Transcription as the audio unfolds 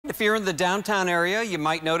If you're in the downtown area, you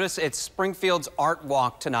might notice it's Springfield's Art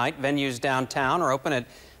Walk tonight. Venues downtown are open at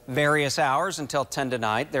various hours until 10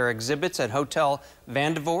 tonight. There are exhibits at Hotel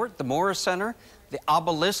Vandervoort, the Morris Center, the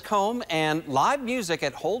Obelisk Home, and live music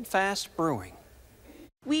at Holdfast Brewing.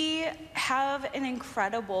 We have an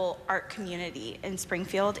incredible art community in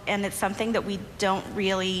Springfield, and it's something that we don't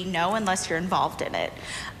really know unless you're involved in it.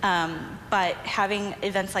 But having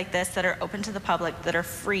events like this that are open to the public, that are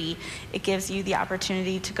free, it gives you the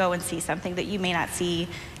opportunity to go and see something that you may not see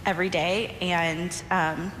every day, and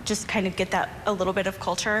just kind of get that a little bit of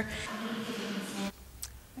culture.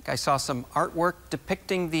 I saw some artwork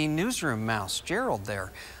depicting the newsroom mouse, Gerald,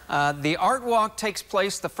 there. The Art Walk takes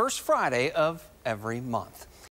place the first Friday of every month.